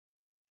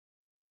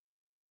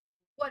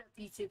What up,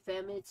 YouTube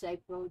family? It's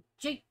April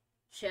G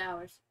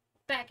Showers.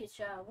 Back at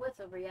y'all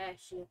with a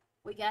reaction.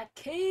 We got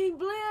King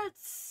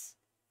Blitz.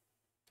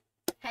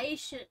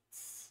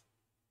 Patience.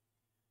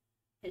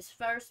 His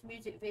first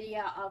music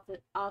video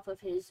off of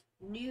his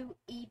new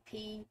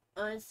EP,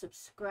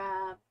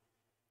 Unsubscribe,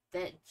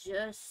 that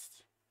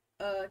just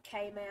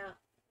came out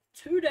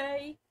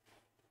today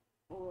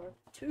or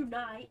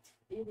tonight.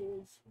 It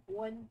is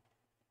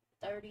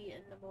 1:30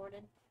 in the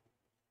morning.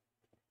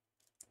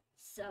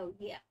 So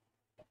yeah.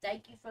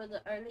 Thank you for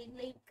the early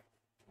link,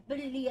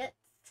 Blitz.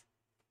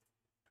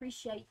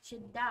 Appreciate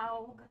you,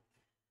 dog.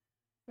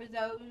 For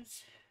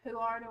those who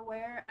aren't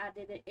aware, I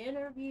did an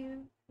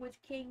interview with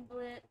King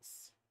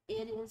Blitz.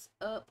 It is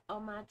up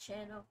on my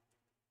channel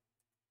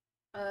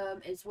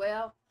as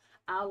well.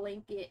 I'll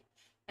link it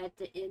at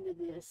the end of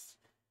this.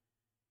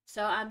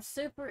 So I'm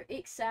super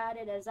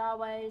excited. As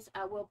always,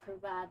 I will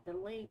provide the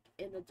link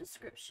in the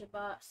description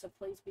box. So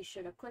please be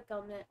sure to click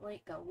on that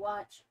link. Go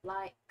watch,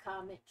 like,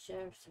 comment,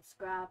 share,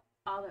 subscribe.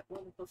 All that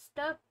wonderful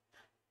stuff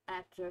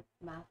after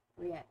my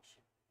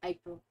reaction.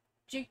 April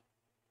G.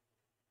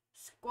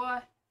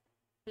 Squad.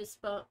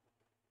 Fist bump.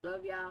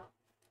 Love y'all.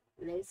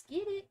 Let's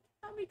get it.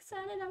 I'm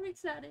excited. I'm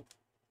excited.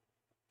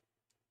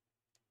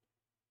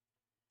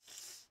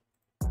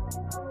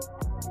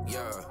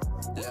 Yeah,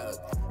 look,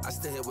 I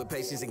stood here with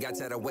patience and got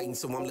tired of waiting,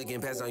 so I'm looking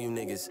past on you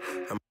niggas.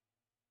 I'm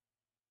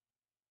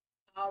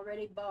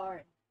already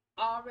barring.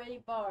 Already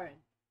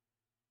barring.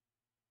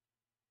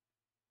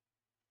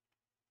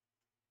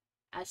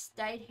 I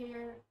stayed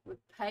here with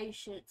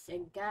patience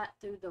and got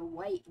through the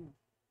waiting.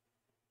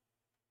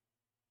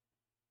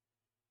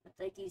 I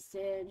think he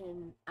said,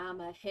 and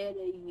I'm ahead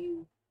of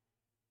you.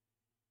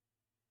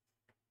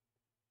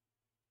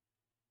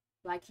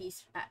 Like I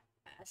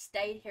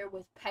stayed here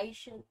with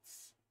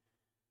patience.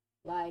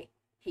 Like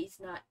he's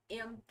not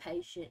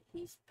impatient,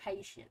 he's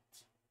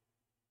patient.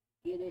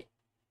 Get it?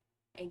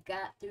 And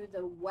got through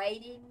the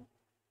waiting.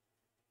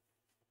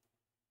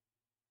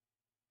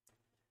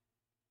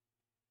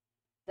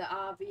 The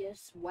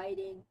obvious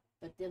waiting,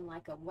 but then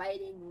like a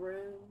waiting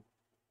room,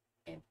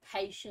 and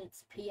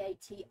patience,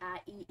 P-A-T-I-E-N-T-S,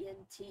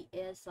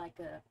 like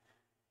a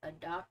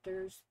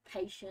doctor's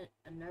patient,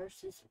 a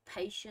nurse's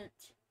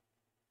patient.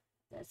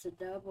 That's a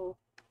double.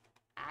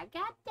 I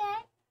got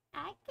that.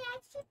 I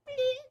got you,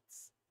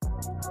 Blitz.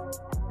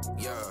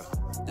 Yeah,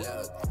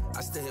 look,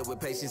 I stood here with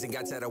patience and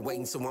got tired of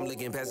waiting, so I'm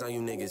looking past on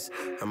you niggas.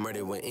 I'm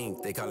murdered with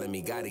ink, they calling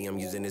me Gotti, I'm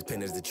using this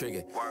pen as the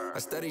trigger. I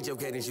studied your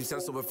cadence, you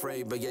sound so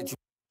afraid, but yet you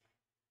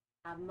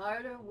I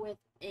murder with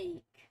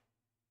ink.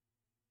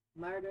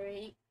 Murder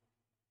ink.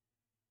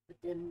 But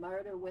then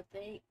murder with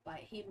ink.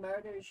 Like he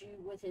murders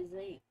you with his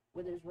ink,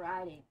 with his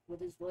writing,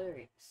 with his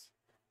lyrics.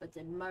 But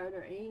then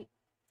murder ink.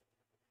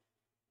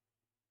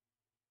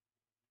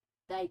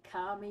 They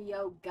call me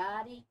Yo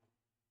Gotti.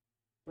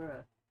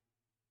 Bruh.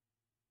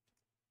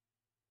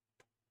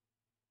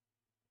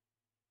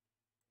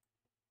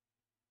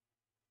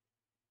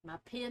 My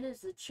pen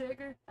is the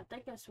trigger. I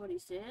think that's what he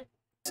said.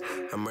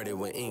 I'm murdered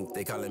with ink,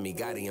 they calling me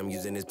Gotti, I'm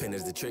using this pen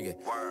as the trigger.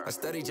 I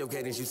studied your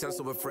cadence, you sound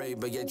so afraid,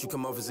 but yet you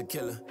come off as a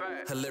killer.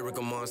 A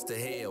lyrical monster,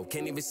 hell,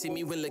 can't even see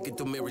me when looking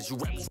through mirrors, you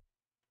rap.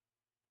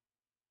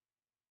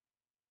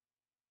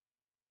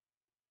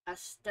 I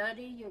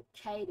study your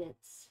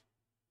cadence.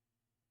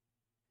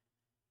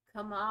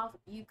 You come off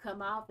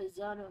as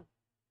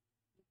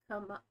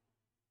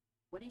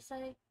what'd he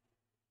say?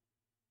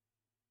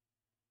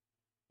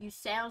 You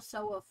sound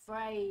so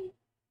afraid,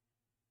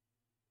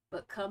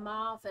 but come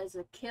off as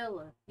a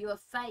killer. You a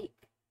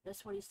fake.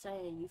 That's what he's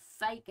saying. You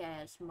fake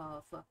ass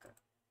motherfucker.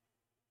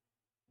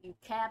 You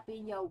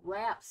capping your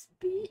raps,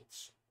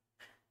 bitch.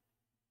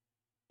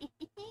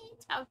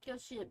 Talk your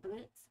shit,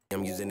 Blitz.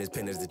 I'm using this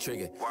pen as the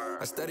trigger.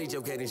 I studied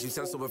your cadence, you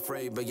sound so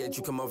afraid, but yet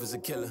you come off as a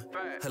killer.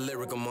 A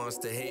lyrical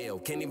monster, hell,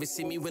 can't even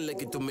see me when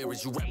looking through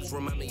mirrors. You raps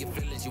remind me of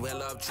feelings, you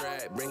hella off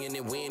track, bringing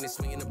in wind and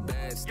swinging the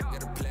bat. Still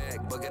got a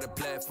plaque, but got a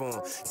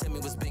platform. Tell me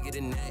what's bigger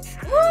than that.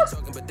 They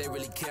talking, but they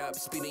really cap.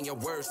 Speeding your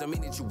words, I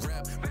mean that you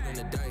rap. Rolling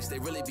the dice, they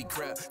really be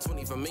crap.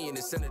 25 million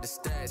is center the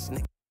stats,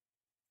 nigga.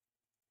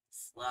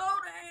 Slow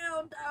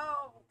down,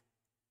 dog.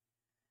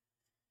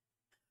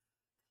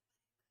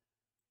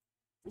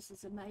 This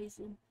is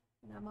amazing,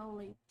 and I'm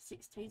only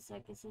 16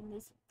 seconds in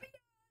this video.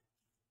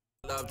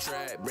 Love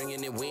track,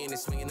 bringing in wind and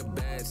swinging the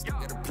bat. Still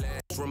got a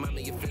plaque, remind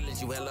me of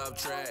feelings, you hella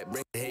off track.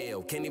 Bring the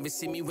hell, can't even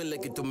see me when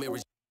looking through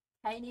mirrors.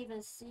 Can't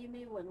even see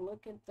me when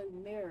looking through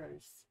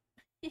mirrors.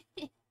 You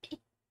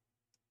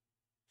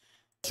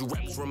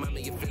raps remind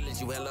me of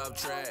feelings, you hella off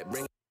track.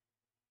 Bring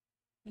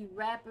you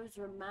rappers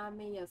remind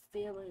me of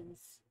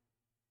feelings.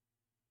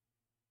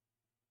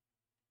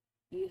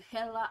 You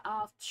hella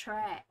off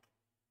track.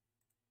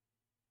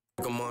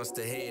 a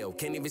monster, hell,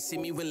 can't even see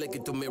me when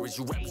looking through mirrors.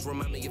 You raps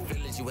remind me of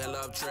feelings, you hella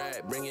off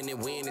track, bringing in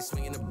wind and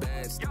swinging the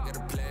bat. Still got a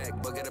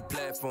plaque, but got a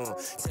platform.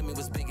 Tell me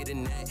what's bigger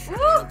than that.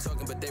 I'm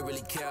talking, but they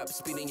really cap.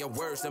 Speeding your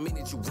words, I mean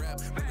that you rap.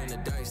 Rolling the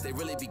dice, they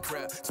really be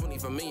crap.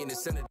 25 million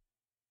is center.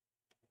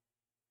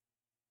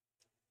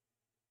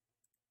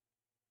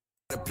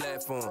 The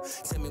platform,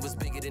 tell me what's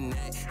bigger than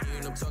that.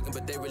 Hearing them talking,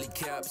 but they really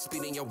cap.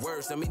 Speeding your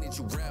words, I mean that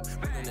you rap.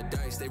 Rolling the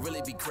dice, they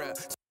really be crap.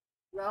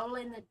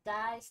 Rolling the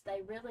dice, they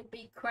really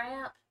be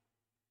crap.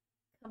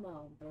 Come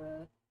on,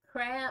 bruh.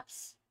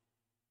 Craps,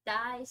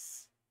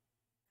 dice.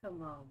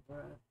 Come on,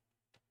 bruh.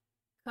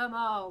 Come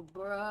on,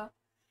 bruh.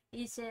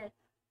 He said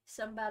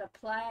something about a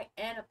plaque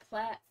and a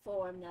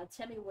platform. Now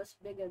tell me what's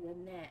bigger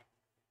than that.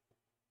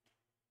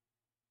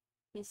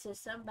 He said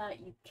something about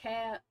you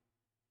cap.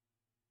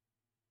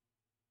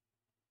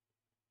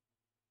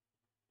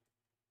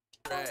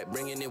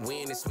 Bringing it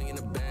win and swinging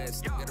the bat.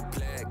 Still got a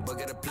plaque, but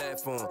got a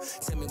platform.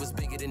 Tell me what's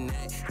bigger than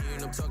that.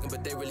 Hearing them talking,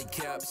 but they really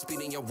cap.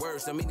 Speeding your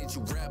words, I mean that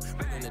you rap.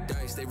 Rolling the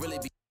dice, they really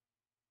be.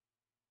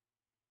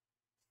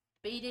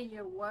 Speeding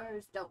your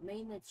words don't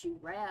mean that you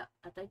rap.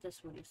 I think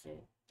that's what he said.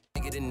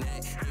 Bigger than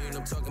that. Hearing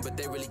them talking, but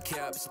they really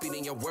cap.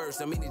 Speeding your words,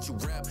 I mean that you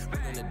rap.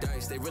 Rolling the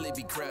dice, they really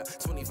be crap.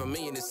 25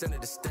 million is center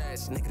the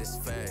stats. Nigga, this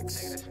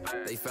facts.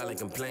 They filing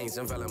complaints,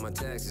 I'm filing my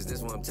taxes.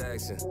 This one I'm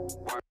taxing.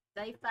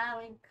 They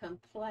filing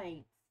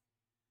complaints.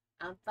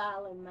 I'm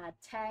filing my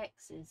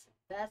taxes.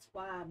 That's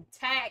why I'm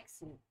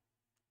taxing,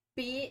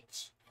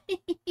 bitch.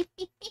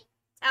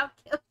 Talk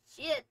your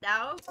shit,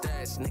 dog.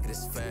 Stats, nigga,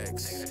 this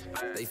facts.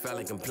 They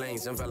filing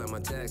complaints, I'm filing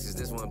my taxes.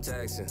 This one I'm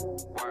taxing.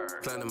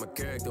 Planning my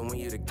character when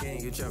you're the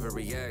king, you try for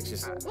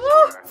reactions.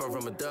 Far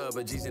from a dub,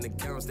 but G's in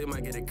accounts, they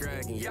might get it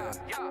cracking, yeah.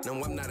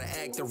 No, I'm not an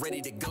actor,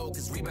 ready to go,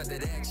 cause we about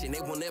that action. They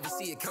won't never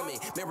see it coming.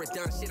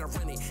 Marathon shit, I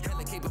run it.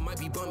 Hella caper might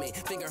be bumming.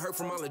 Finger hurt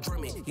from all the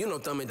drumming. You know,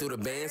 thumbing through the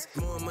bands.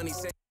 More money,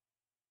 say.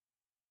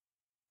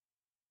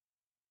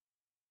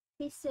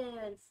 He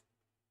says,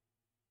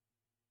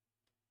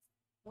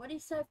 what he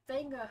said,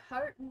 finger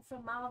hurting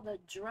from all the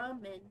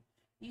drumming,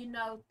 you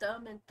know,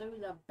 thumbing through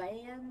the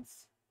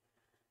bands.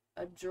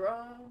 A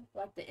drum,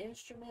 like the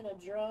instrument,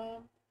 a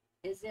drum,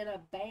 is in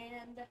a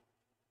band,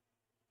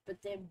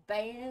 but then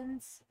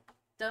bands,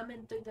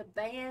 thumbing through the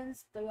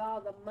bands, through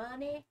all the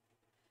money.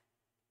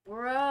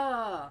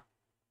 Bruh,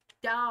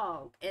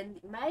 dog.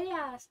 And may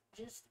I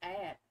just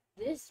add,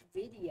 this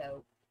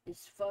video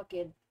is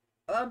fucking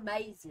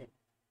amazing.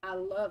 I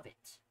love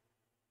it.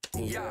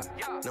 Yeah,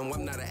 no,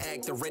 I'm not an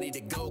actor, ready to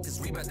go, cause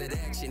we about that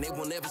action. They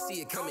won't never see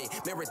it coming.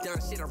 Marathon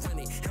shit, I run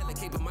it. Hella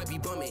caper might be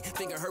bumming.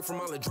 Finger hurt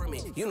from all the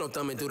drumming. You know,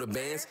 thumbing through the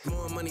bands.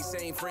 More money,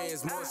 same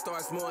friends. More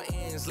stars, more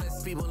ends.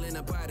 Less people in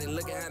the pot, and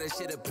look at how that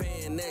shit a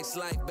pan. Next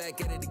life,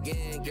 back at it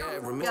again. Yeah,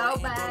 remember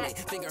he bumming.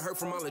 Finger hurt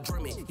from all the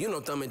drumming. You know,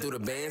 thumbing through the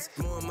bands.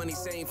 More money,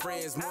 same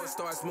friends. More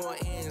stars, more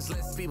ends.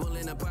 Less people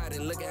in the pot,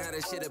 and look at how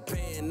that shit a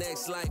pan.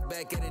 Next life,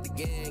 back at it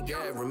again.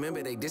 Yeah,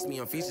 remember they dissed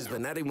me on features,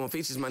 but now they want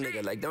features, my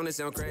nigga. Like, don't it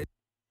sound crazy?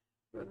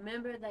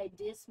 Remember they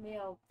dissed me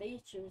on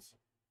features,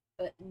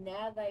 but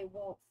now they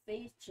want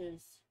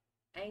features.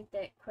 Ain't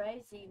that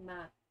crazy,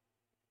 my?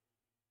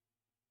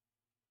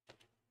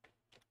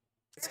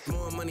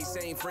 More money,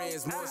 same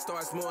friends, more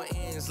stars, more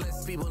ends.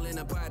 Less people in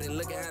the pot, and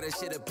look at how that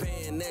shit a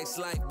pan. Next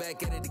life,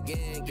 back at it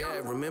again. Yeah,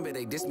 remember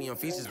they dissed me on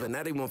features, but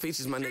now they want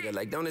features, my nigga.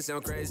 Like, don't it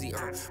sound crazy?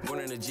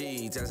 Born in a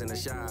G, testing the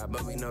shy,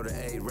 but we know the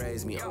A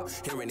raised me.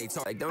 Hearing they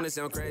talk, like, don't it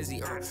sound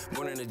crazy?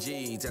 Born in a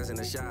G, testing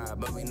the shy,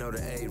 but we know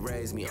the A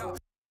raised me.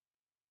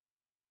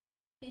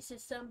 He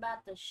said something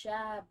about the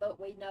shy, but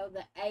we know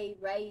the A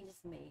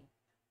raised me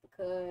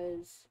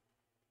because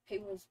he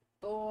was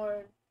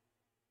born.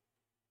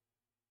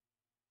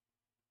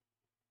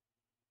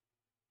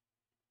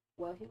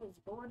 Well, he was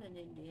born in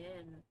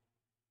Indiana.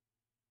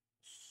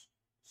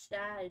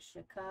 Shy is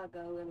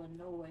Chicago,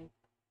 Illinois.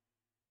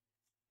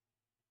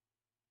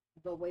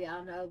 But we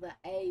all know the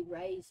A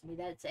raised me.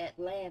 That's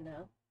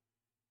Atlanta.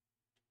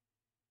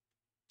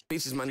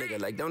 Features, my nigga.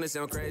 Like, don't it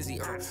sound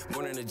crazy?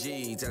 Born in a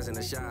G, testing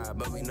the shy,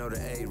 but we know the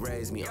A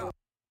raised me.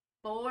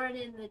 Born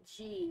in the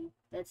G.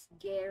 That's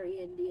Gary,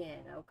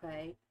 Indiana,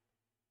 okay?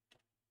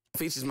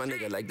 Features, my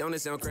nigga. Like, don't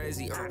it sound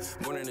crazy?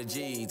 Born in a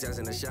G,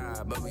 testing the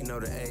shy, but we know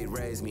the A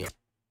raised me.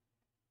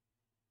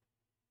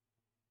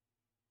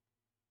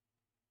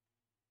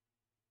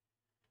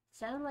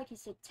 Sounded like he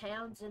said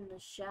towns in the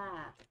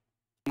shy.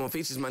 More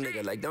features, my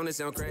nigga. Like, don't it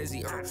sound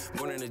crazy?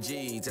 Born in a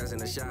G, testing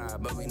the shy,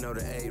 but we know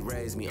the A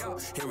raised me.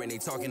 Hearing they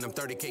talking, I'm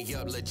 30K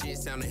up, legit,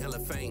 sounding hella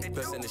faint.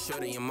 Plus in the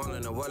shorty, I'm all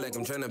in the wall like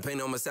I'm trying to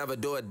paint on my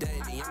Salvador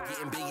Davy. I'm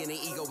getting big in the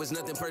ego, it's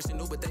nothing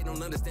personal, but they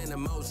don't understand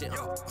emotion.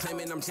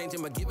 Claiming I'm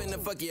changing, but giving a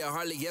fuck, yeah, I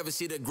hardly ever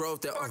see the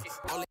growth that,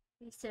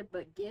 He said,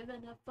 but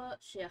giving a fuck,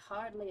 shit,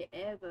 hardly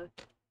ever.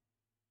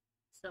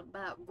 Something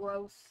about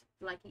growth,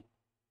 like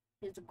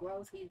his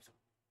growth, he's,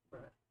 bruh.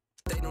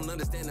 They don't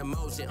understand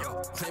emotion.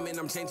 Claiming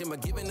I'm changing,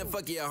 but giving a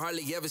fuck, yeah, I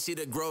hardly ever see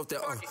the growth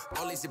that,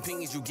 all these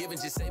opinions you giving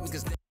just save me,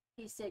 cause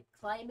he said,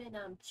 claiming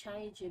I'm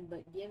changing,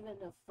 but giving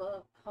a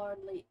fuck,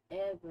 hardly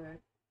ever.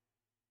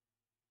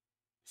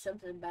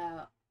 Something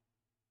about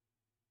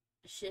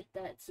shit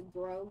that's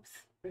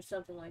growth, or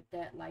something like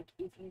that. Like,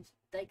 if you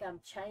think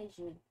I'm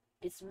changing,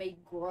 it's me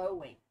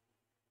growing.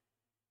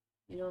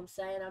 You know what I'm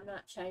saying? I'm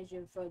not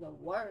changing for the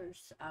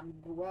worse, I'm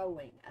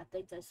growing. I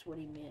think that's what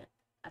he meant.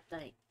 I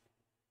think.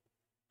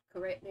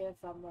 Correct me if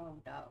I'm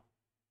wrong, dog.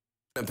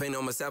 I'm painting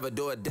on my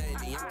Salvador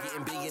Davy. I'm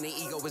getting big and the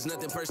ego is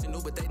nothing personal,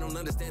 but they don't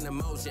understand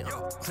emotion.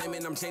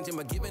 Claiming I'm changing,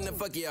 but giving a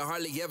fuck, yeah, I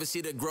hardly ever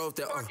see the growth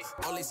there.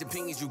 All these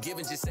opinions you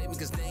giving just save me,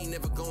 cause they ain't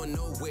never going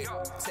nowhere.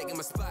 Taking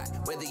my spot,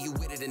 whether you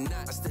with it or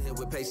not. I still here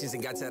with patience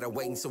and got tired of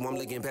waiting, so I'm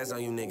looking past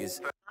on you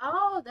niggas.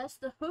 Oh, that's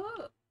the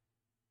hook.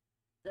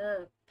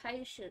 The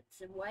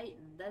patience and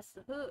waiting, that's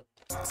the hook.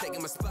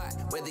 Taking my spot,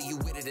 whether you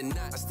with it or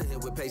not. I still here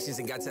with patience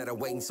and got tired of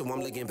waiting, so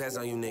I'm looking past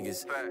on you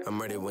niggas. I'm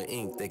murdered with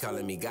ink, they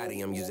calling me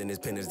Gotti, I'm using this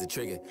pen as the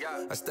trigger.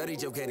 I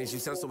studied your cadence, you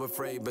sound so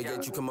afraid, but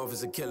yet you come off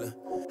as a killer.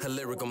 A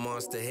lyrical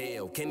monster,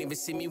 hell, can't even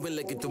see me when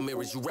looking through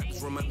mirrors. You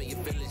rappers remind me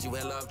of feelings, you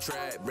hell off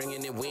track.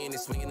 Bringing in wind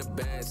and swinging the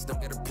bats,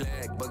 don't get a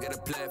plaque, but got a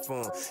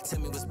platform. Tell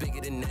me what's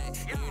bigger than that.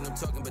 Hearing them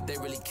talking, but they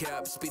really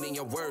cap. Speeding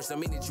your words, I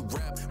mean that you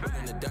rap.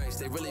 Rolling the dice,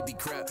 they really be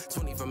crap.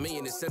 25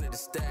 million is center the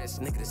stats.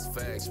 Nigga, this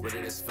facts,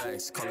 really this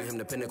facts. Calling him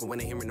the pinnacle when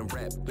they hearing him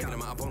rap. Looking at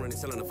my opponent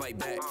and telling him to fight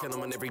back. Kill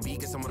him on every beat,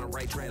 cause I'm on the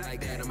right track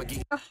like that. I'ma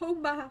get. Oh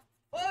my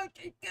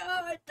fucking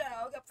god,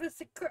 dog. I'm supposed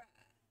to cry.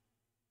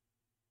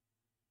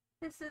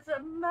 This is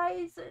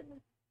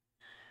amazing.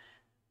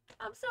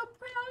 I'm so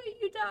proud of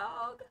you,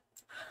 dog.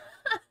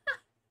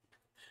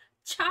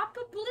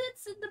 Chopper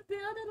Blitz in the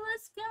building,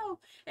 let's go.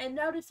 And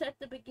notice at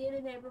the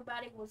beginning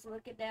everybody was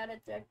looking down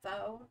at their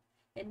phone,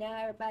 and now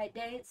everybody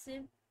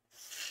dancing.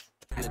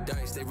 The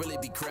dice, they really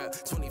be crap.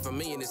 25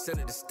 million is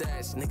center the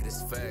stats. Nigga,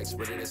 this facts,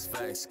 really this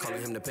facts.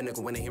 Calling him the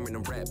pinnacle when they hearing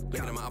him rap.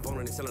 Looking at my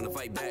opponent and telling him to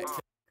fight back.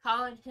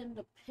 Calling him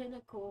the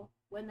pinnacle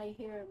when they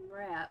hear him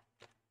rap.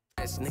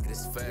 Nigga,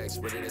 this facts,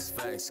 really this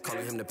facts.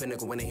 Calling him the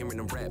pinnacle when they hearing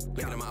him rap.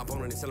 Looking at my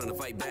opponent and telling him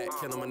to fight back.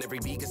 Kill him on every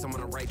beat, cause I'm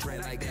on the right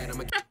track like that.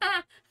 I'ma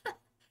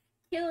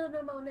Killing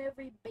him on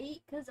every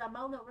beat cause I'm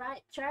on the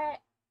right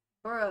track.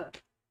 Bruh.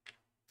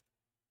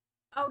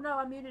 Oh no,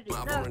 I muted it.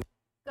 No,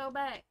 go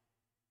back.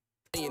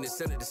 In the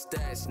center the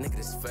stats, nigga,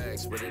 this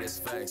facts, really this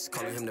facts.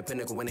 Calling him the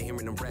pinnacle when they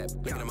hearing him rap.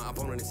 Looking at my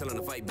opponent and telling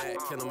him to fight back.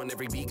 Kill him on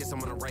every beat, cause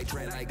I'm on the right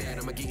track like that.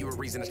 I'ma give you a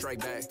reason to strike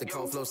back. The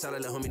cold flow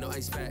solid, let homie no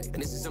ice pack.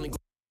 And this is only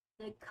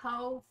the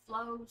cold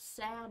flow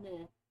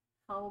sounding,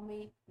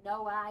 homie,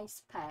 no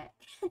ice pack.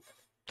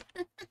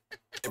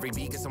 every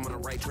beat, cause I'm on the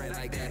right track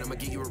like that. I'ma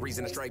give you a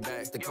reason to strike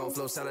back. The cold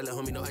flow solid, let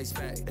homie no ice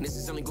pack. And this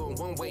is only going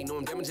one way. No,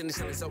 I'm damaging the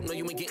selling, so no,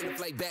 you ain't getting the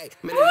flight back.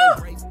 Man, it ain't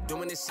great.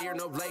 Doing this here,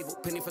 no label.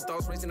 Penny for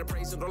thoughts, raising the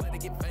praise, so don't let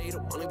it get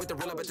fatal. Only with the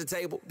real up at the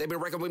table. They been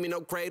wrecking with me,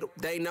 no cradle.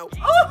 They know.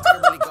 I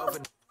can really go for.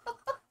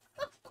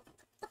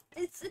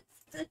 This is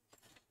the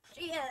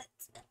shit.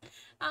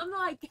 I'm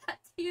like, got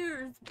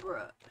tears,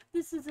 bro.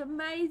 This is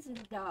amazing,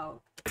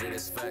 dog. It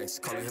is facts.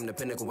 Calling him the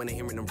pinnacle when they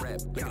hearing him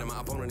rap. Looking at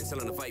my opponent and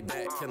telling him to fight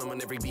back. Kill him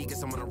on every beat,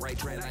 cause I'm on the right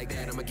track like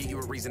that. I'ma give you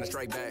a reason to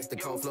strike back. The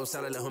cold flow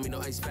solid, let homie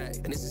no ice pack.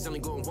 And this is only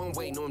going one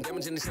way. No, I'm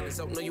damaging the selling,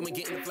 so no, you ain't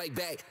getting the flight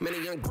back. Man, a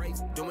young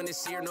great. Doing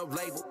this here, no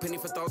label. Penny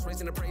for thoughts,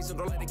 raising the praise, so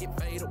don't let it get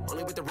fatal.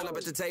 Only with the real up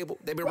at the table.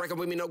 They been rocking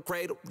with me, no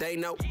cradle. They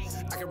know.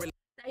 I can really.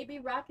 They be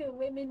rocking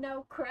women,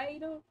 no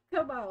cradle.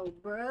 Come on,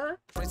 bruh.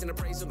 Raising the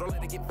praise, so don't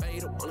let it get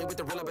fatal. Only with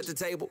the real up at the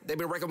table. They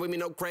been rocking with me,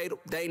 no cradle.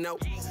 They know.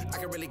 I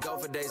can really go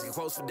for days, get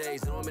close for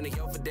days. Know I'm in a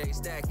yo for days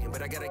stacking.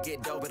 But I gotta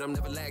get dope, but I'm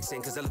never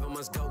laxing. Cause I live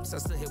amongst goats. I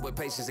still hit with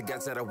patience and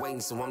got tired of waiting.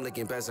 So I'm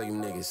looking past all you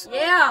niggas.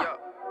 Yeah.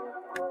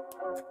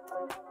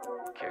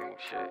 Carrying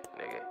shit,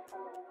 nigga.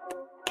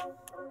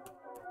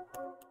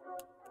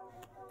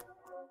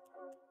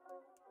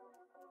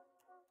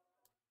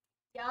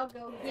 Y'all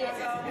go get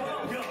it.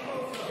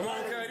 Come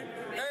on, Katie.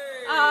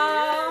 Hey.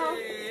 Oh.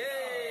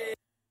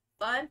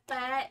 Fun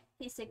fact,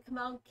 he said, come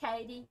on,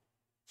 Katie.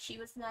 She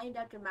was named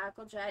after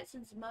Michael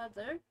Jackson's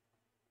mother.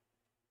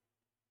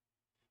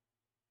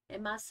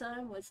 And my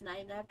son was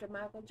named after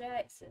Michael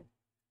Jackson.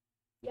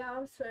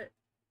 Yeah,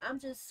 I'm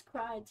just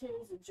crying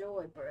tears of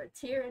joy, bro.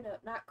 Tearing up,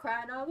 not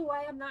crying all the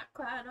way. I'm not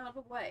crying all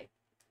the way.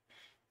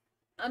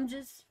 I'm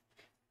just,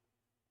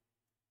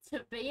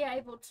 to be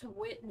able to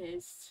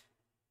witness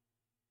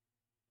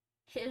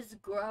his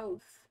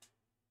growth.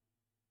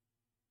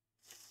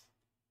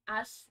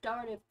 I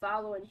started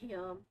following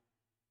him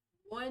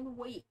 1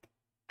 week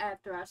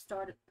after I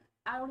started.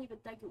 I don't even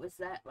think it was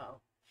that long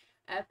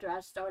after I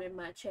started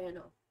my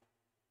channel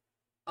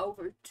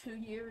over 2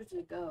 years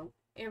ago.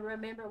 And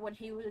remember when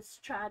he was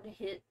trying to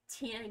hit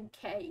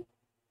 10K,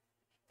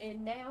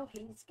 and now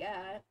he's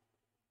got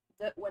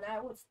that. When I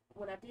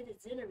did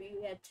his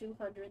interview, he had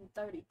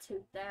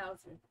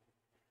 232,000.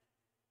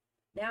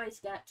 Now he's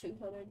got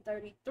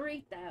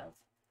 233,000.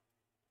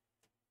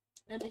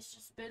 And it's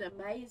just been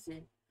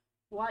amazing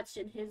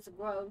watching his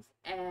growth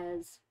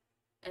as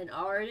an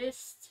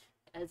artist,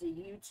 as a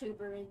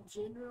YouTuber in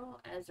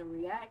general, as a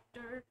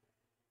reactor,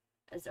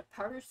 as a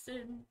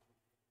person.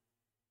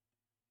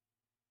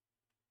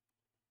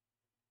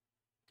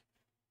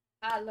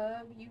 I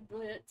love you,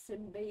 Blitz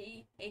and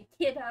B and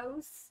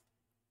kiddos.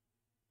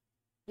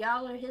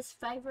 Y'all are his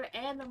favorite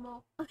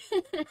animal.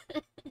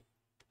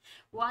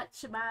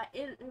 Watch my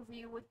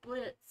interview with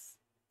Blitz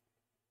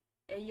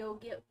and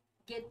you'll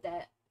get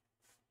that.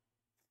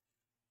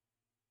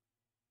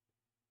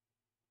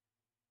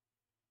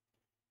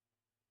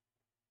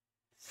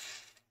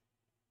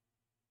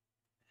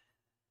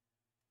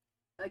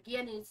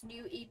 Again, his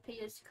new EP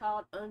is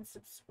called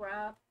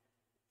Unsubscribe.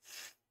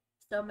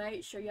 So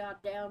make sure y'all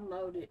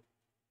download it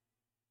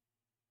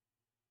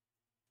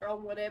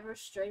on whatever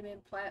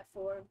streaming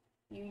platform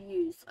you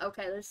use.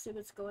 Okay, let's see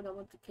what's going on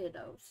with the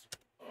kiddos.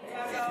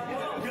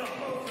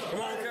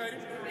 Come on, Katie.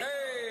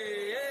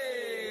 Hey,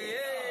 hey,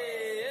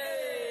 hey,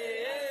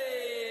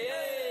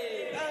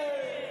 hey,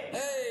 hey,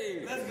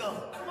 hey. Let's go.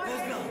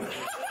 Let's go.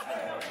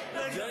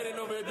 Jaden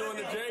over here doing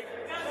the Jake.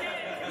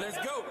 Let's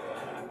go.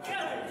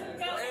 Hey.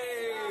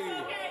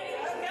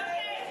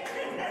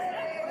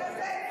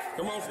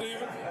 Come on,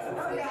 Steven.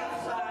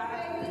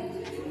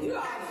 You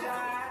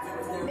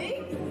outside. Me?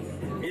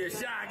 You're a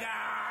shy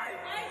guy.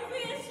 Why you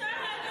being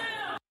shy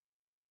now?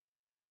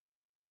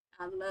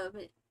 I love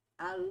it.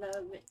 I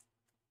love it.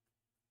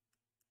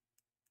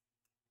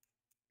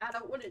 I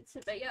don't want it to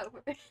be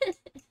over.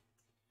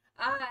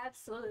 I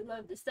absolutely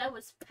love this. That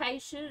was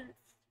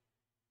Patience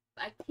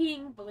by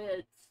King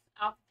Blitz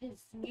off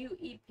his new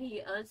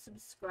EP,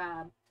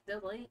 Unsubscribe. The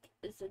link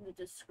is in the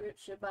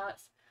description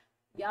box.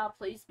 Y'all,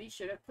 please be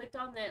sure to click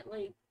on that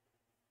link.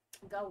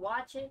 Go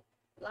watch it,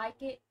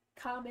 like it,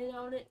 comment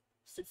on it,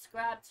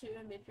 subscribe to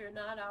him if you're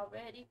not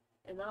already,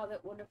 and all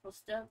that wonderful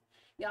stuff.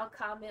 Y'all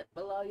comment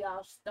below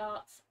y'all's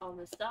thoughts on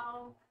the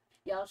song,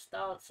 y'all's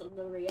thoughts on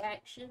the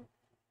reaction.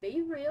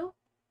 Be real.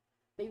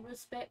 Be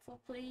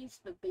respectful, please,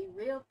 but be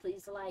real.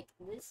 Please like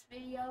this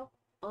video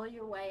on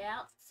your way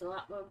out. It's a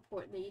lot more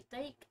important than you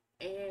think.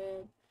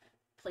 And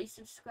please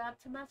subscribe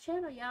to my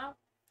channel, y'all.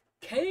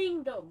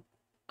 Kingdom.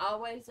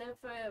 Always and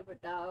forever,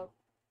 dog.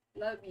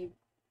 Love you.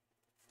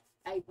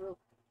 April.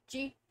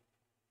 G.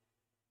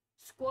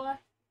 Squad.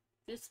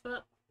 Fist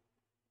bump.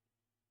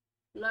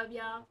 Love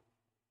y'all.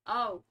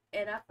 Oh,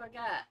 and I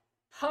forgot.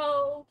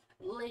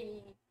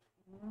 Holy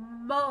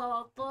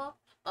mother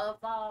of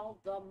all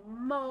the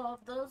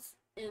mothers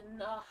in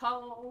the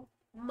whole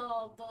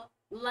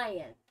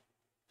motherland.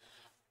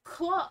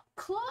 Cluck,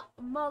 cluck,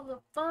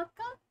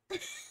 motherfucker.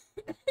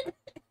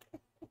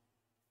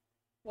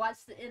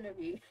 Watch the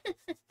interview.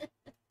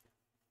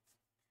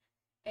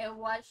 And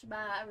watch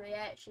my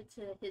reaction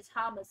to his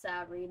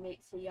Homicide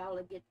remix, so y'all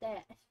will get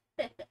that.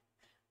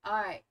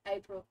 Alright,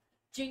 April.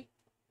 G.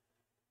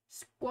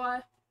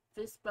 Squad.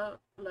 Fist bump.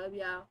 Love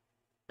y'all.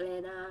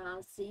 And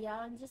I'll see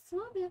y'all in just a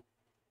little bit.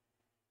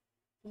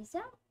 Peace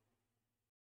out.